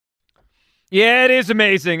Yeah, it is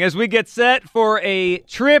amazing as we get set for a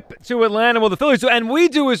trip to Atlanta. Well, the Phillies do, and we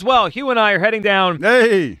do as well. Hugh and I are heading down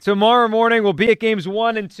tomorrow morning. We'll be at games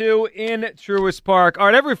 1 and 2 in Truist Park. All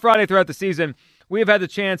right, every Friday throughout the season, we have had the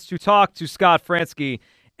chance to talk to Scott Franzke,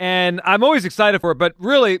 and I'm always excited for it, but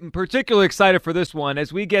really particularly excited for this one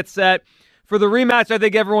as we get set for the rematch I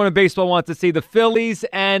think everyone in baseball wants to see, the Phillies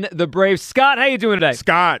and the Braves. Scott, how you doing today?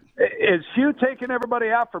 Scott. Is Hugh taking everybody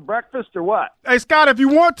out for breakfast or what? Hey, Scott, if you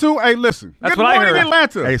want to, hey, listen. That's Good what morning, I heard.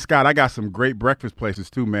 Atlanta. Hey, Scott, I got some great breakfast places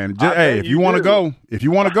too, man. Hey, if you want to go,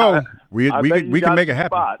 we can make it happen.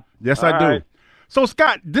 Spot. Yes, All I do. right. So,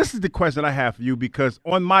 Scott, this is the question I have for you because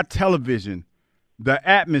on my television, the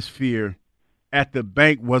atmosphere at the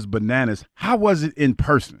bank was bananas. How was it in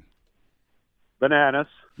person? Bananas.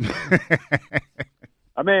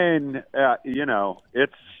 I mean,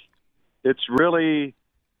 it's really.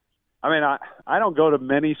 I mean, I don't go to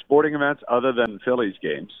many sporting events other than Phillies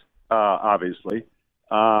games, obviously,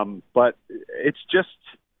 but it's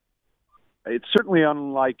certainly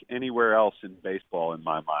unlike anywhere else in baseball in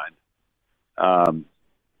my mind.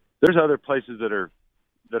 There's other places that are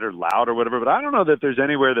loud or whatever, but I don't know that there's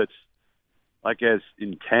anywhere that's like as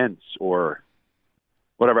intense or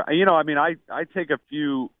whatever. You know, I mean, I take a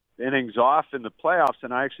few innings off in the playoffs,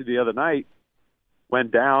 and I actually the other night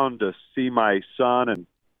went down to see my son and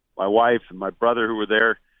my wife and my brother who were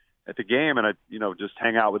there at the game, and I, just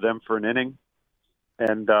hang out with them for an inning.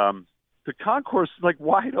 And the concourse is like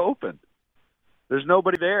wide open. There's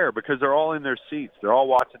nobody there because they're all in their seats. They're all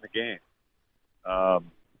watching the game.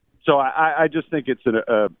 So I just think it's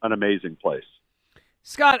an amazing place.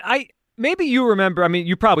 Scott, maybe you remember, I mean,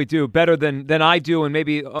 you probably do better than I do, and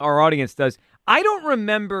maybe our audience does. I don't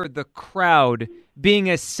remember the crowd being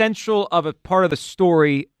as central of a part of the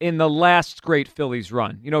story in the last great Phillies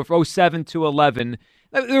run. From 07 to 11,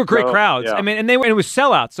 they were great crowds. Yeah. I mean, and it was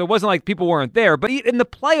sellouts, so it wasn't like people weren't there. But in the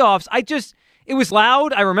playoffs, it was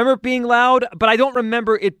loud. I remember it being loud, but I don't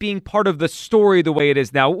remember it being part of the story the way it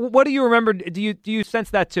is now. What do you remember? Do you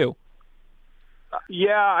sense that too?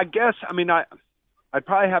 Yeah, I guess. I mean, I'd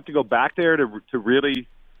probably have to go back there to really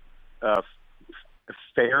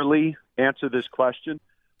fairly answer this question.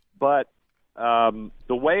 But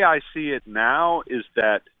the way I see it now is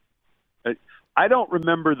that I don't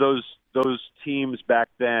remember those teams back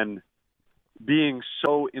then being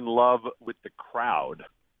so in love with the crowd.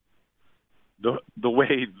 The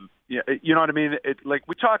way, you know what I mean? Like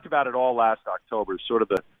we talked about it all last October, sort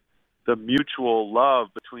of the mutual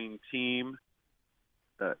love between team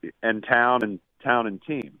and town and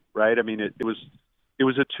team, right? I mean, it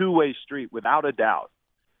was a two-way street without a doubt.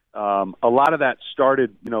 A lot of that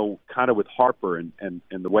started, kind of with Harper and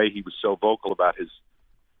the way he was so vocal about his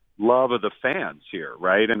love of the fans here,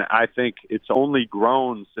 right? And I think it's only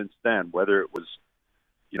grown since then, whether it was,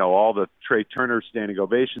 all the Trey Turner standing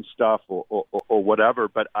ovation stuff or whatever.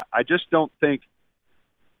 But I just don't think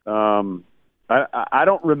I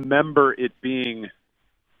don't remember it being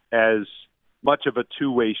as much of a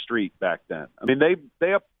two-way street back then. I mean, they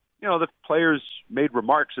the players made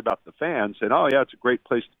remarks about the fans, saying, "Oh yeah, it's a great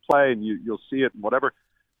place to play, and you'll see it and whatever."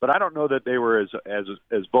 But I don't know that they were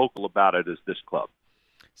as vocal about it as this club.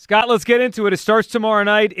 Scott, let's get into it. It starts tomorrow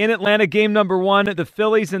night in Atlanta, game number 1, the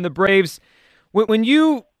Phillies and the Braves. When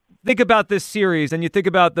you think about this series and you think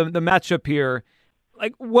about the matchup here,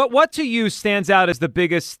 like what to you stands out as the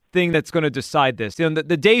biggest thing that's going to decide this? The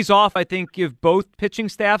days off, I think, give both pitching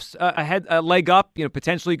staffs a leg up,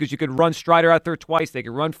 potentially because you could run Strider out there twice. They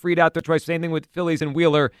could run Fried out there twice. Same thing with Phillies and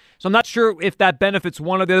Wheeler. So I'm not sure if that benefits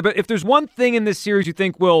one or the other. But if there's one thing in this series you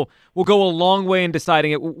think will go a long way in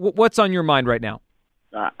deciding it, what's on your mind right now?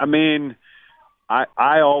 I mean,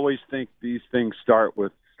 I always think these things start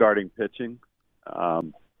with starting pitching.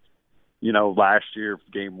 Last year,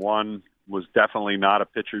 game 1 was definitely not a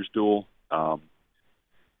pitcher's duel.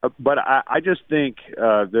 But I just think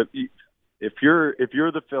that if you're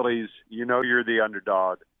the Phillies, you're the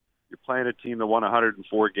underdog. You're playing a team that won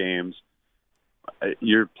 104 games.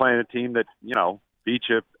 You're playing a team that, beat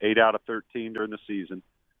you 8 out of 13 during the season.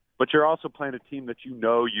 But you're also playing a team that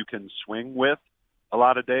you can swing with a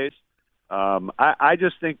lot of days. I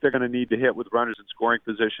just think they're going to need to hit with runners in scoring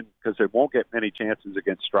position because they won't get many chances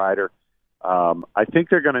against Strider. I think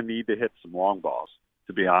they're going to need to hit some long balls,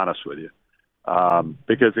 to be honest with you.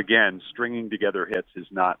 Because, again, stringing together hits is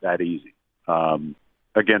not that easy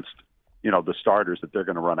against, the starters that they're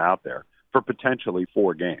going to run out there for potentially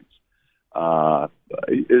 4 games. So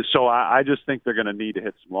I just think they're going to need to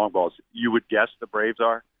hit some long balls. You would guess the Braves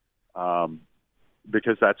are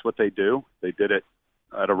because that's what they do. They did it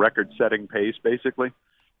at a record-setting pace, basically.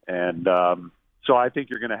 And So I think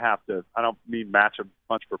you're going to have to, I don't mean match them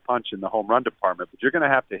punch for punch in the home run department, but you're going to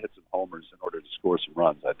have to hit some homers in order to score some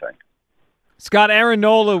runs, I think. Scott, Aaron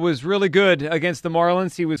Nola was really good against the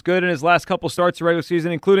Marlins. He was good in his last couple starts of regular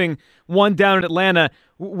season, including one down in Atlanta.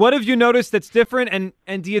 What have you noticed that's different?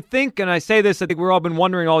 And do you think, and I say this, I think we've all been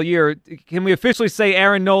wondering all year, can we officially say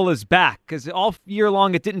Aaron Nola's back? Because all year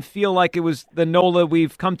long it didn't feel like it was the Nola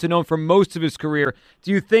we've come to know for most of his career.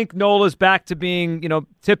 Do you think Nola's back to being,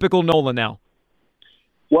 typical Nola now?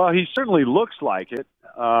 Well, he certainly looks like it.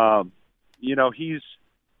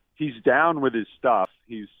 He's down with his stuff.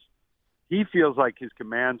 He feels like his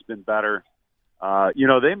command's been better.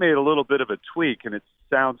 They made a little bit of a tweak, and it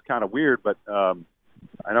sounds kind of weird, but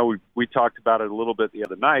I know we talked about it a little bit the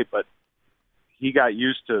other night, but he got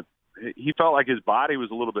used to – he felt like his body was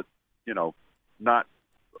a little bit, not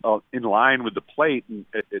in line with the plate, and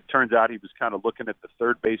it turns out he was kind of looking at the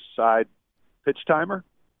third base side pitch timer,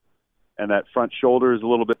 and that front shoulder is a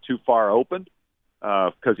little bit too far open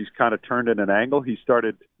because he's kind of turned at an angle. He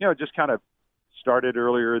started, just kind of started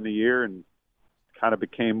earlier in the year and kind of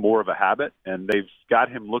became more of a habit, and they've got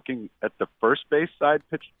him looking at the first base side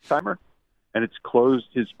pitch timer, and it's closed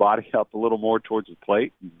his body up a little more towards the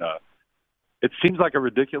plate. And, it seems like a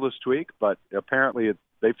ridiculous tweak, but apparently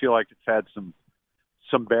they feel like it's had some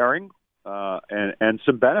bearing and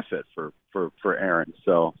some benefit for Aaron.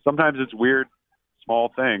 So sometimes it's weird,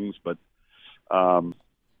 small things, but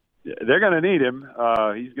they're going to need him.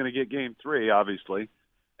 He's going to get game 3, obviously.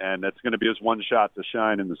 And that's going to be his one shot to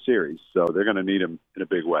shine in the series. So they're going to need him in a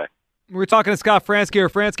big way. We're talking to Scott Franzke, or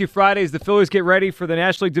Franzke Fridays. The Phillies get ready for the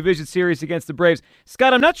National League Division Series against the Braves.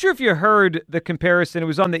 Scott, I'm not sure if you heard the comparison. It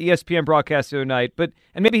was on the ESPN broadcast the other night, and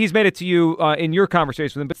maybe he's made it to you in your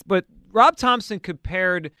conversation with him. But Rob Thompson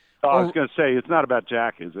compared. I was going to say, it's not about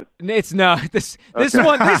Jack, is it? It's no. This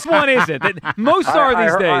one isn't. Most are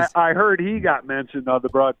these days. I heard he got mentioned on the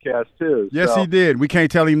broadcast too. Yes, he did. We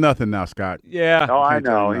can't tell him nothing now, Scott. Yeah. Oh, I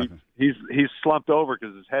know. He's slumped over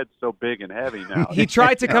because his head's so big and heavy now. He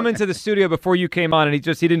tried to come into the studio before you came on, and he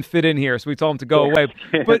didn't fit in here, so we told him to go away.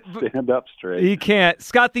 But stand up straight. He can't.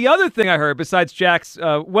 Scott, the other thing I heard, besides Jack's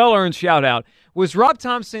well-earned shout-out, was Rob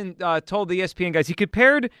Thompson told the ESPN guys he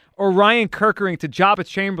compared Orion Kerkering to Jabba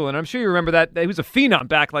Chamberlain. I'm sure you remember that. He was a phenom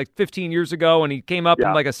back like 15 years ago, and he came up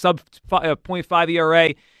in like a sub .5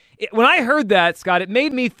 ERA. When I heard that, Scott, it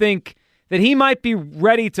made me think that he might be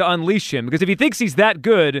ready to unleash him, because if he thinks he's that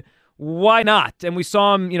good, why not? And we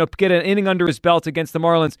saw him, get an inning under his belt against the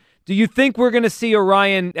Marlins. Do you think we're going to see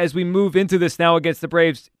Orion, as we move into this now against the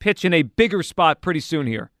Braves, pitch in a bigger spot pretty soon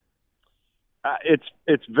here?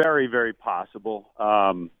 It's very, very possible.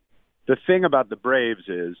 The thing about the Braves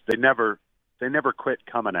is they never quit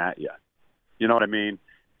coming at you. You know what I mean?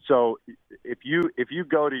 So if you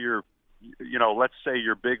go to your, let's say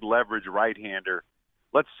your big leverage right-hander,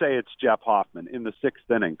 let's say it's Jeff Hoffman in the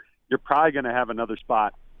 6th inning, you're probably going to have another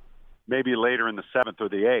spot maybe later in the 7th or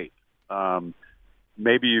the 8th.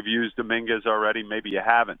 Maybe you've used Dominguez already. Maybe you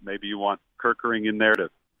haven't. Maybe you want Kerkering in there to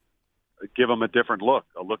give them a different look,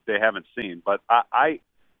 a look they haven't seen. But I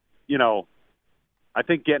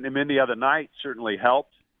think getting him in the other night certainly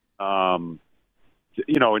helped. In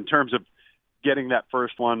terms of getting that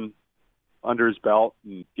first one under his belt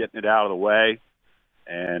and getting it out of the way.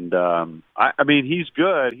 And I mean, he's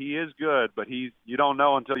good. He is good, but you don't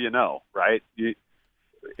know until you know, right?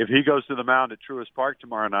 If he goes to the mound at Truist Park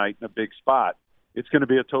tomorrow night in a big spot, it's going to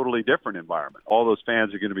be a totally different environment. All those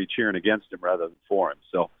fans are going to be cheering against him rather than for him.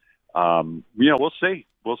 So, we'll see.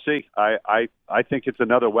 We'll see. I think it's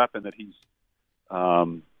another weapon that he's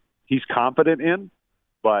confident in,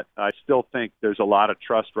 but I still think there's a lot of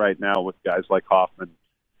trust right now with guys like Hoffman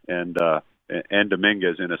and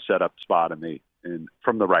Dominguez in a setup spot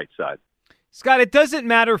from the right side. Scott, it doesn't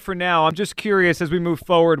matter for now. I'm just curious as we move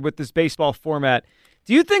forward with this baseball format.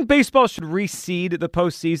 Do you think baseball should reseed the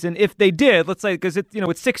postseason? If they did, let's say, because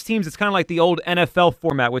with 6 teams, it's kind of like the old NFL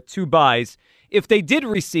format with 2 byes. If they did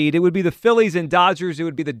reseed, it would be the Phillies and Dodgers. It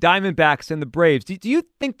would be the Diamondbacks and the Braves. Do you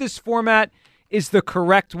think this format is the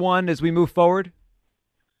correct one as we move forward?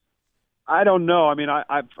 I don't know. I mean,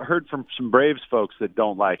 I've heard from some Braves folks that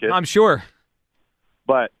don't like it. I'm sure.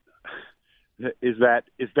 But is that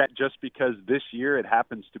just because this year it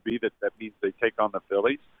happens to be that means they take on the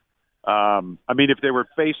Phillies? I mean, if they were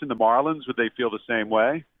facing the Marlins, would they feel the same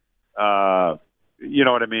way? You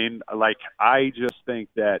know what I mean? Like, I just think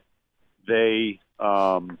that they,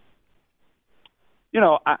 I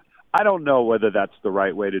don't know whether that's the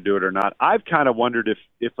right way to do it or not. I've kind of wondered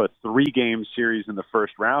if a 3-game series in the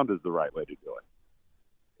first round is the right way to do it.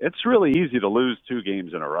 It's really easy to lose 2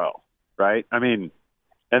 games in a row, right? I mean,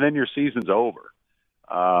 and then your season's over.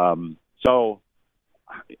 So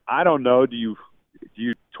I don't know. Do you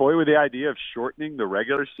toy with the idea of shortening the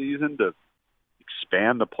regular season to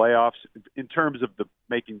expand the playoffs in terms of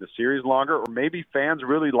making the series longer, or maybe fans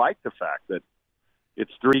really like the fact that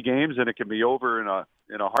it's 3 games and it can be over in a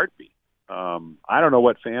heartbeat? I don't know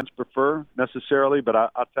what fans prefer necessarily, but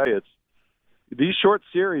I'll tell you, these short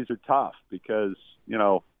series are tough because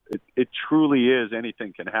it truly is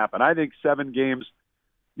anything can happen. I think 7 games,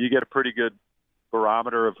 you get a pretty good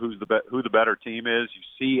barometer of who the better team is. You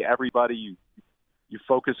see everybody. You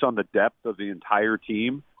focus on the depth of the entire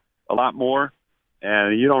team a lot more,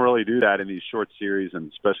 and you don't really do that in these short series, and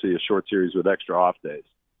especially a short series with extra off days.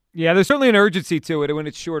 Yeah, there's certainly an urgency to it when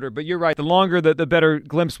it's shorter, but you're right. The longer, the better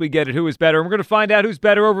glimpse we get at who is better. And we're going to find out who's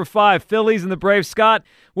better over 5, Phillies and the Braves. Scott,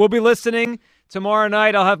 we'll be listening tomorrow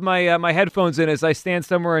night. I'll have my headphones in as I stand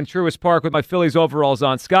somewhere in Truist Park with my Phillies overalls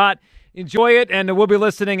on. Scott, enjoy it, and we'll be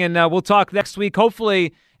listening, and we'll talk next week,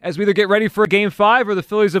 hopefully, as we either get ready for Game 5 or the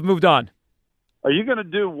Phillies have moved on. Are you going to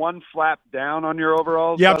do one flap down on your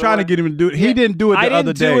overalls? Yeah, I'm trying to get him to do it. He didn't do it the other day. I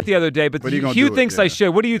didn't do it the other day, but Hugh thinks I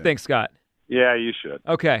should. What do you think, Scott? Yeah, you should.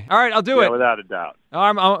 Okay. All right, I'll do it. Without a doubt.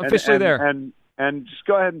 I'm officially there. And just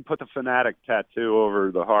go ahead and put the Fanatic tattoo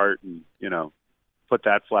over the heart and, put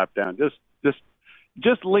that flap down.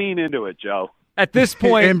 Just lean into it, Joe. At this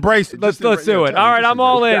point, embrace it. Let's do it. All right, I'm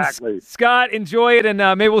all in. Exactly. Scott, enjoy it, and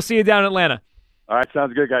maybe we'll see you down in Atlanta. All right,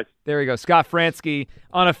 sounds good, guys. There we go. Scott Franzke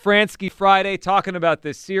on a Franzke Friday talking about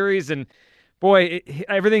this series. And, boy,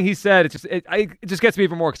 everything he said, it just gets me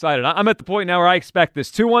even more excited. I'm at the point now where I expect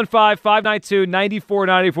this.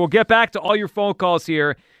 215-592-9494. We'll get back to all your phone calls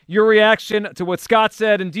here, your reaction to what Scott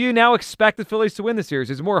said. And do you now expect the Phillies to win the series?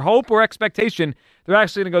 Is there more hope or expectation they're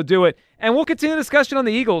actually going to go do it? And we'll continue the discussion on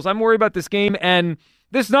the Eagles. I'm worried about this game and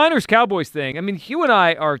this Niners-Cowboys thing. I mean, Hugh and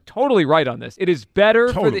I are totally right on this. It is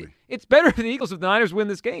better for the Eagles if the Niners win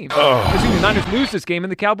this game. The Niners lose this game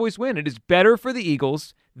and the Cowboys win. It is better for the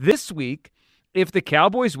Eagles this week if the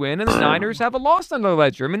Cowboys win and the Niners have a loss on their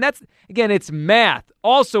ledger. I mean, it's math.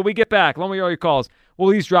 Also, we get back. Let me hear all your calls.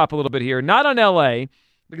 We'll eavesdrop a little bit here. Not on L.A.,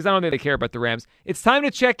 because I don't think they care about the Rams. It's time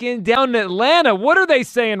to check in down in Atlanta. What are they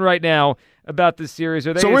saying right now about this series?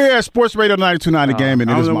 We're at Sports Radio 92.9 the game, and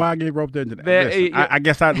I don't know why I get roped into that. I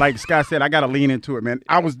guess like Scott said, I got to lean into it, man.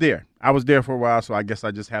 I was there for a while, so I guess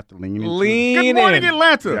I just have to lean into it. Good morning,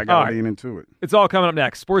 Atlanta. I got to lean into it. It's all coming up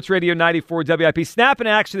next. Sports Radio 94 WIP. Snap in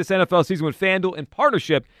action this NFL season with FanDuel in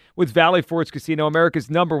partnership with Valley Forge Casino, America's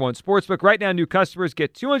 #1 sportsbook. Right now, new customers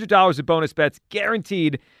get $200 of bonus bets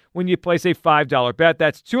guaranteed when you place a $5 bet.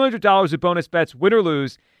 That's $200 of bonus bets, win or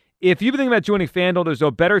lose. If you've been thinking about joining FanDuel, there's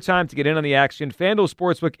no better time to get in on the action. FanDuel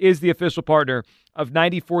Sportsbook is the official partner of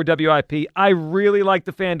 94 WIP. I really like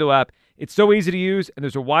the FanDuel app. It's so easy to use, and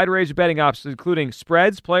there's a wide range of betting options, including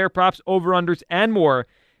spreads, player props, over-unders, and more.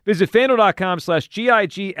 Visit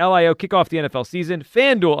FanDuel.com/GIGLIO. Kick off the NFL season.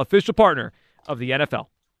 FanDuel, official partner of the NFL.